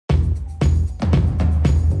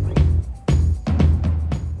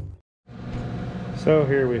So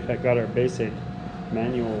here we've got our basic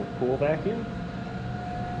manual pool vacuum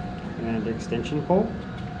and extension pole,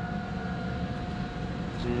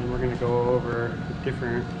 and we're going to go over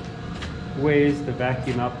different ways to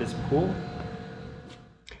vacuum out this pool.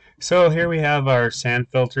 So here we have our sand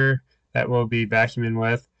filter that we'll be vacuuming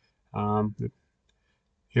with.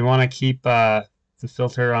 You want to keep the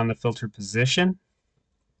filter on the filter position.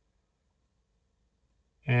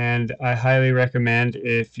 And I highly recommend,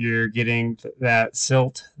 if you're getting that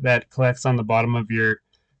silt that collects on the bottom of your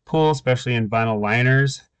pool, especially in vinyl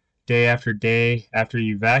liners, day after day after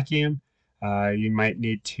you vacuum, you might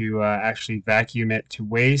need to actually vacuum it to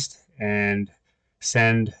waste and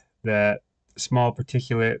send that small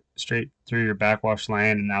particulate straight through your backwash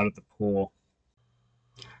line and out of the pool.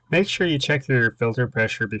 Make sure you check your filter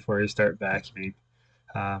pressure before you start vacuuming.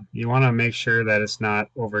 You want to make sure that it's not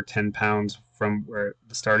over 10 pounds from where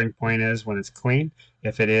the starting point is when it's clean.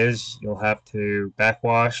 If it is, you'll have to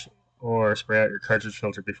backwash or spray out your cartridge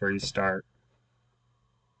filter before you start.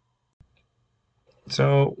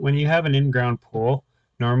 So when you have an in-ground pool,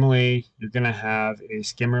 normally you're going to have a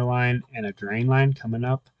skimmer line and a drain line coming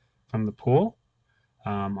up from the pool.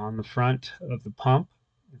 On the front of the pump,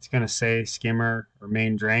 it's going to say skimmer or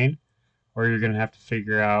main drain, or you're going to have to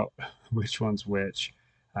figure out which one's which.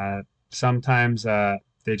 Sometimes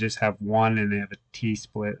they just have one and they have a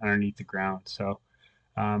T-split underneath the ground. So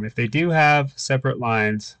if they do have separate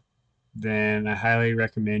lines, then I highly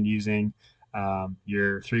recommend using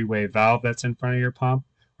your three-way valve that's in front of your pump,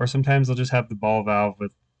 or sometimes they'll just have the ball valve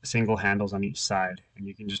with single handles on each side and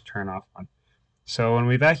you can just turn off one. So when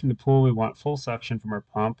we vacuum the pool, we want full suction from our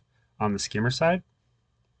pump on the skimmer side.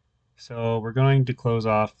 So we're going to close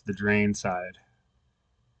off the drain side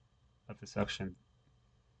of the suction.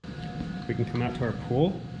 We can come out to our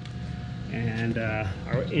pool, and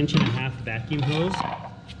our 1.5 inch vacuum hose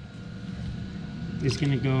is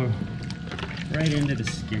going to go right into the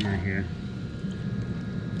skimmer here.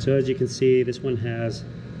 So as you can see, this one has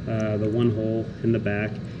the one hole in the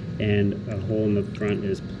back and a hole in the front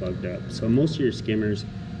is plugged up. So most of your skimmers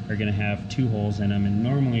are going to have 2 holes in them, and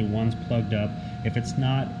normally one's plugged up. If it's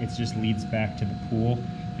not, it just leads back to the pool,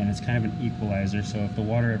 and it's kind of an equalizer. So if the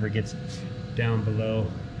water ever gets down below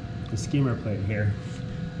the skimmer plate here,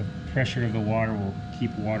 the pressure of the water will keep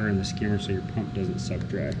water in the skimmer so your pump doesn't suck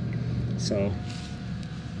dry. So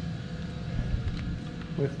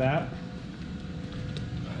with that,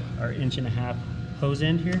 our 1.5 inch hose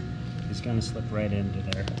end here is going to slip right into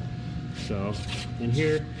there. So in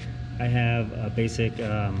here I have a basic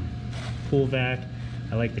pool vac.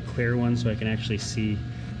 I like the clear one so I can actually see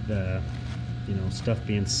the stuff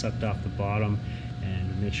being sucked off the bottom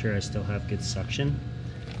and make sure I still have good suction.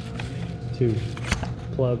 2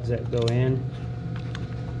 plugs that go in,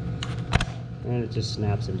 and it just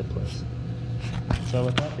snaps into place. So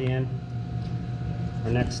with that being, our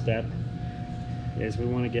next step is we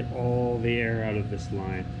want to get all the air out of this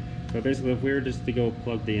line. So basically, if we were just to go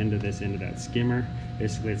plug the end of this into that skimmer,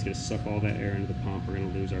 basically it's going to suck all that air into the pump. We're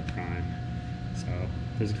going to lose our prime. So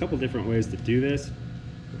there's a couple different ways to do this.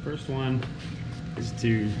 The first one is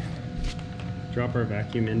to drop our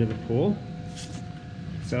vacuum into the pool.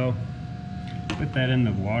 So put that in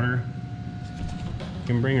the water. We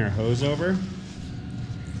can bring our hose over,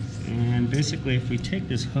 and basically if we take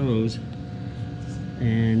this hose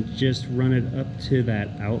and just run it up to that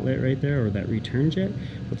outlet right there, or that return jet,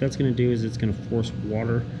 what that's going to do is it's going to force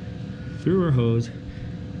water through our hose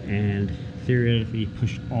and theoretically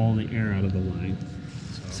push all the air out of the line.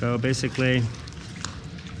 So basically,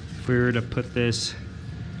 if we were to put this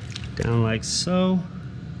down like so,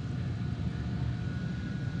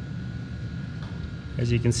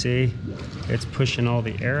 as you can see, it's pushing all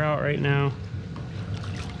the air out right now.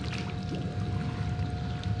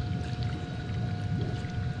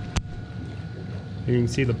 You can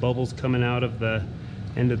see the bubbles coming out of the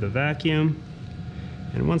end of the vacuum.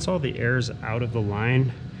 And once all the air is out of the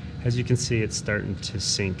line, as you can see, it's starting to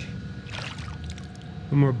sink.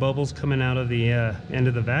 More bubbles coming out of the end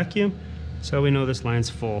of the vacuum, so we know this line's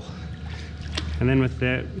full. And then with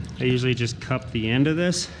that, I usually just cup the end of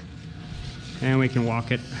this, and we can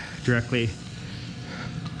walk it directly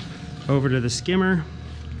over to the skimmer.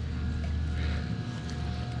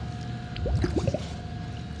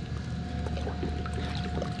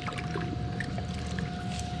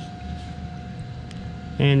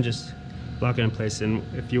 And just lock it in place. And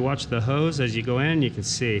if you watch the hose as you go in, you can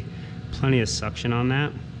see plenty of suction on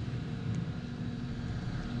that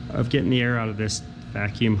of getting the air out of this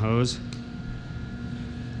vacuum hose.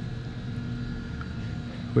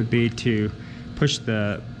 Would be to push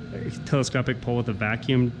the telescopic pole with a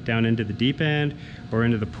vacuum down into the deep end or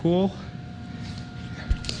into the pool,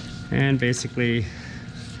 And basically,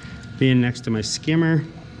 being next to my skimmer,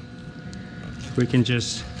 we can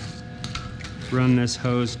just run this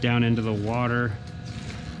hose down into the water,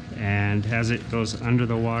 and as it goes under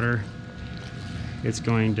the water, it's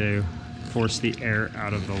going to force the air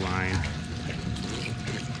out of the line.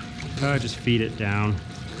 Just feed it down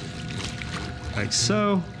like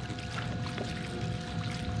so.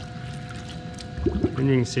 And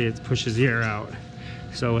you can see it pushes the air out.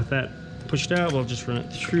 So with that pushed out, we'll just run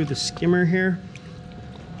it through the skimmer here.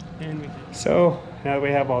 And so now that we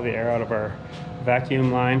have all the air out of our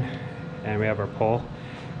vacuum line and we have our pole,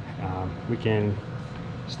 we can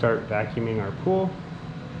start vacuuming our pool.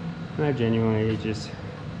 And I genuinely just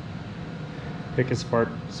pick a spot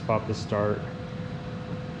to start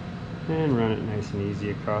and run it nice and easy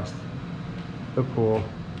across the pool.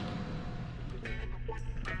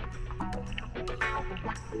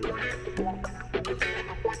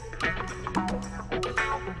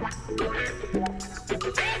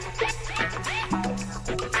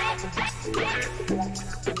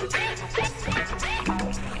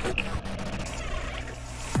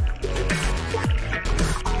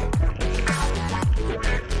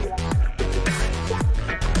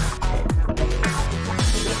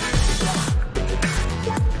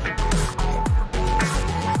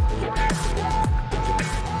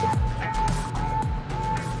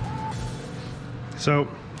 So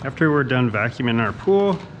after we're done vacuuming our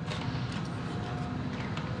pool,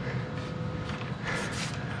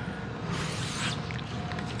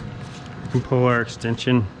 we can pull our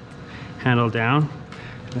extension handle down.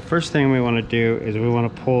 The first thing we want to do is we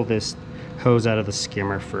want to pull this hose out of the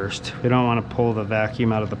skimmer first. We don't want to pull the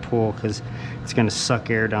vacuum out of the pool because it's going to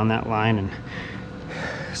suck air down that line and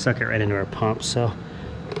suck it right into our pump. So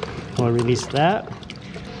we'll release that,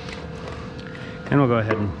 and we'll go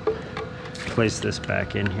ahead and place this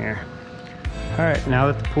back in here. All right, now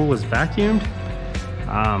that the pool is vacuumed,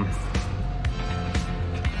 I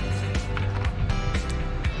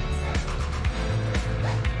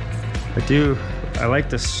like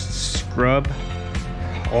to scrub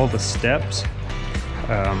all the steps,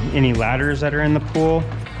 any ladders that are in the pool.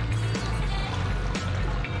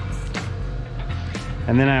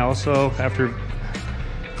 And then I also, after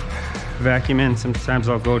vacuuming, sometimes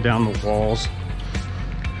I'll go down the walls.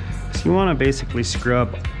 So you want to basically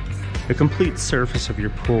scrub the complete surface of your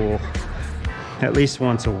pool at least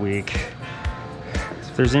once a week.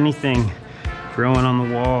 If there's anything growing on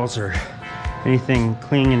the walls or anything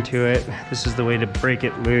clinging to it, this is the way to break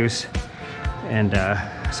it loose, and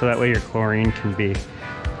so that way your chlorine can be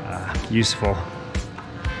useful.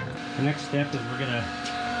 The next step is we're gonna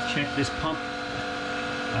check this pump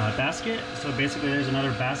basket. So basically there's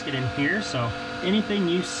another basket in here, so anything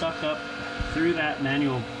you suck up through that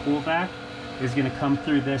manual pool vac is going to come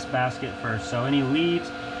through this basket first. So any leaves,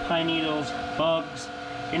 pine needles, bugs,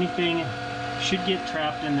 anything should get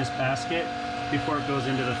trapped in this basket before it goes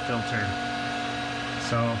into the filter.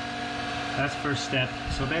 So that's first step.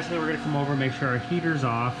 So basically we're going to come over, make sure our heater's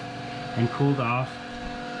off and cooled off,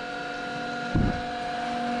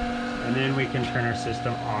 and then we can turn our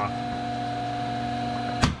system off.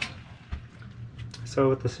 So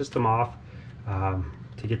with the system off,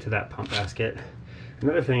 to get to that pump basket,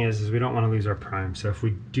 another thing is we don't want to lose our prime. So if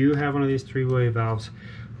we do have one of these three-way valves,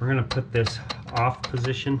 we're going to put this off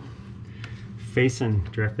position facing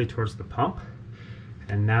directly towards the pump.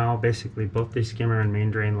 And now basically both the skimmer and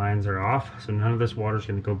main drain lines are off, so none of this water is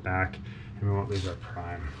going to go back and we won't lose our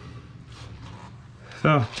prime.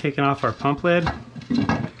 So taking off our pump lid,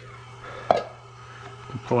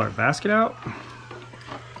 pull our basket out,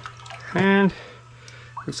 and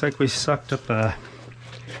looks like we sucked up a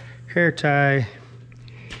hair tie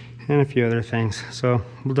and a few other things. So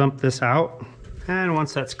we'll dump this out, and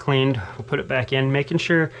once that's cleaned, we'll put it back in, making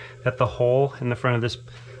sure that the hole in the front of this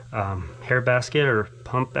hair basket or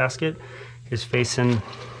pump basket is facing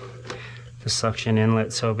the suction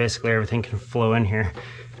inlet, so basically everything can flow in here.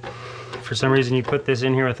 For some reason you put this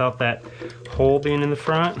in here without that hole being in the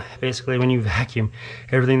front, basically when you vacuum,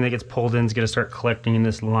 everything that gets pulled in is going to start collecting in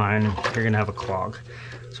this line and you're going to have a clog.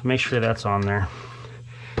 So make sure that's on there.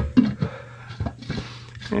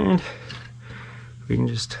 And we can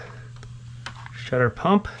just shut our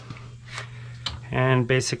pump, and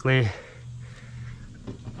basically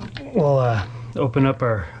we'll open up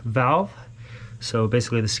our valve. So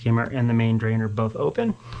basically the skimmer and the main drain are both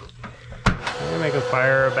open. And we can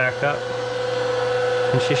fire her back up.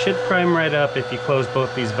 And she should prime right up if you close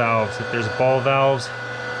both these valves, if there's ball valves.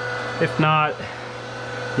 If not,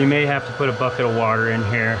 you may have to put a bucket of water in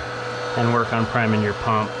here and work on priming your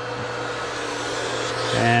pump.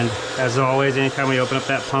 And as always, anytime we open up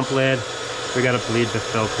that pump lid, We gotta bleed the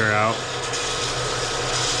filter out.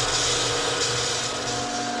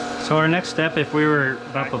 So our next step, if we were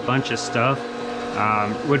up a bunch of stuff,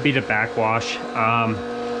 would be to backwash.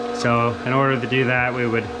 So in order to do that, we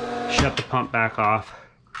would shut the pump back off,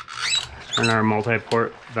 turn our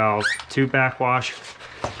multi-port valve to backwash,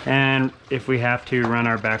 and if we have to, run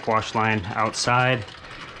our backwash line outside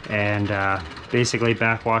and basically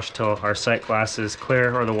backwash till our sight glass is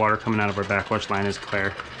clear or the water coming out of our backwash line is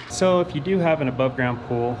clear. So if you do have an above ground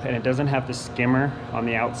pool and it doesn't have the skimmer on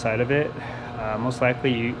the outside of it, most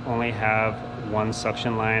likely you only have one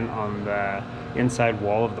suction line on the inside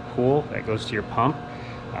wall of the pool that goes to your pump.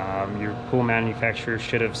 Your pool manufacturer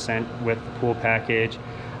should have sent with the pool package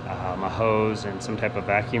a hose and some type of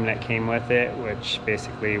vacuum that came with it, which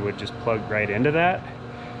basically would just plug right into that.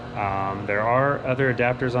 There are other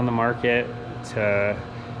adapters on the market to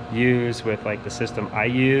use with like the system I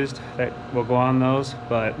used that will go on those,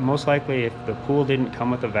 but most likely if the pool didn't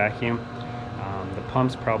come with a vacuum, the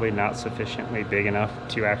pump's probably not sufficiently big enough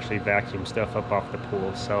to actually vacuum stuff up off the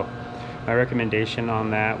pool. So my recommendation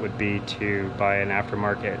on that would be to buy an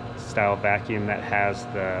aftermarket style vacuum that has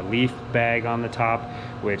the leaf bag on the top,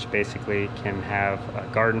 which basically can have a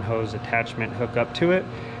garden hose attachment hook up to it,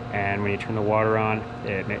 and when you turn the water on,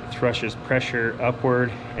 it thrushes pressure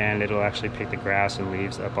upward and it'll actually pick the grass and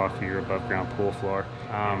leaves up off of your above ground pool floor.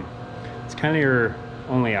 It's kind of your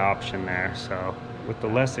only option there. So with the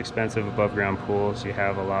less expensive above ground pools, you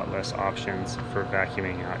have a lot less options for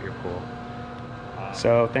vacuuming out your pool.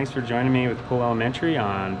 So thanks for joining me with Pool Elementary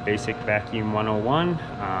on Basic Vacuum 101.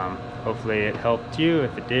 Hopefully it helped you.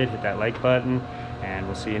 If it did, hit that like button, and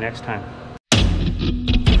we'll see you next time.